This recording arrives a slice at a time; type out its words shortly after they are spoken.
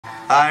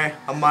Hi,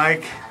 I'm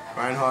Mike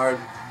Reinhard,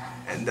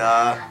 and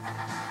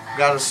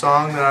got a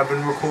song that I've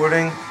been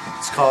recording.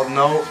 It's called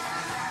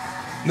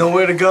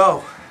Nowhere to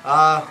Go.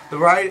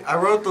 I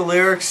wrote the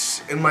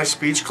lyrics in my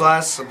speech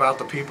class about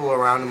the people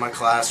around in my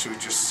class who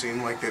just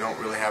seem like they don't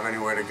really have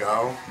anywhere to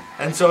go.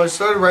 And so I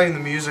started writing the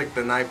music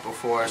the night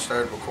before I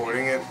started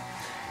recording it.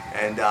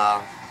 And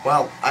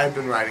well, I've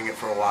been writing it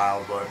for a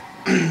while, but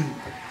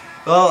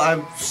well,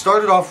 I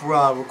started off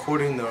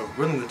recording the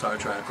rhythm guitar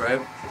track,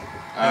 right?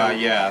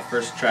 Yeah,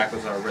 first track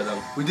was our rhythm.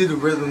 We did the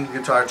rhythm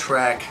guitar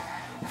track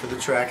for the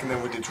track, and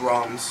then we did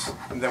drums,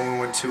 and then we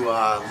went to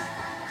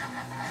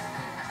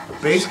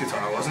bass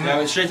guitar, wasn't it? Yeah, we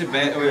went straight to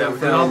bass. We went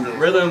from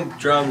rhythm,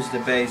 drums to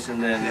bass,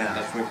 and then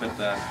that's when we put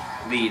the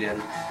lead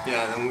in.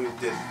 Yeah, then we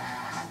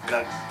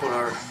put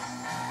our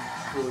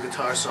little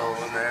guitar solo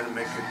in there to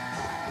make it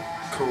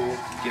cool.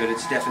 Give it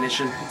its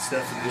definition.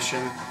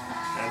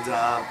 And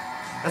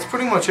that's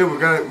pretty much it. We're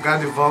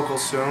gonna do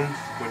vocals soon,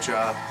 which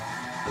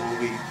will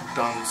be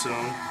done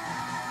soon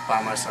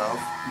by myself.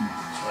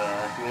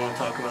 You want to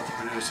talk about the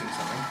producing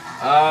something?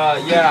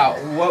 Yeah,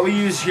 what we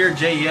use here at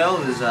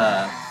JEL is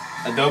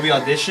Adobe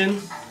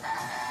Audition.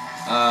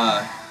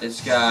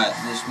 It's got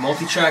this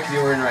multi-track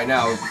that we're in right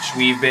now, which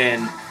we've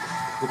been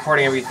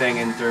recording everything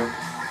in through.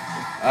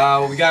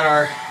 We got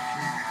our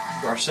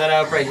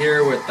setup right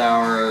here with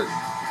our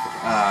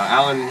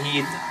Allen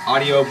Heath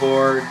audio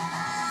board.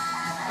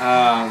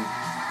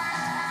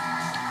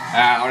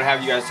 I want to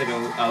have you guys take a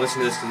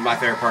listen to this. This is my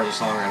favorite part of the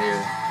song right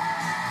here.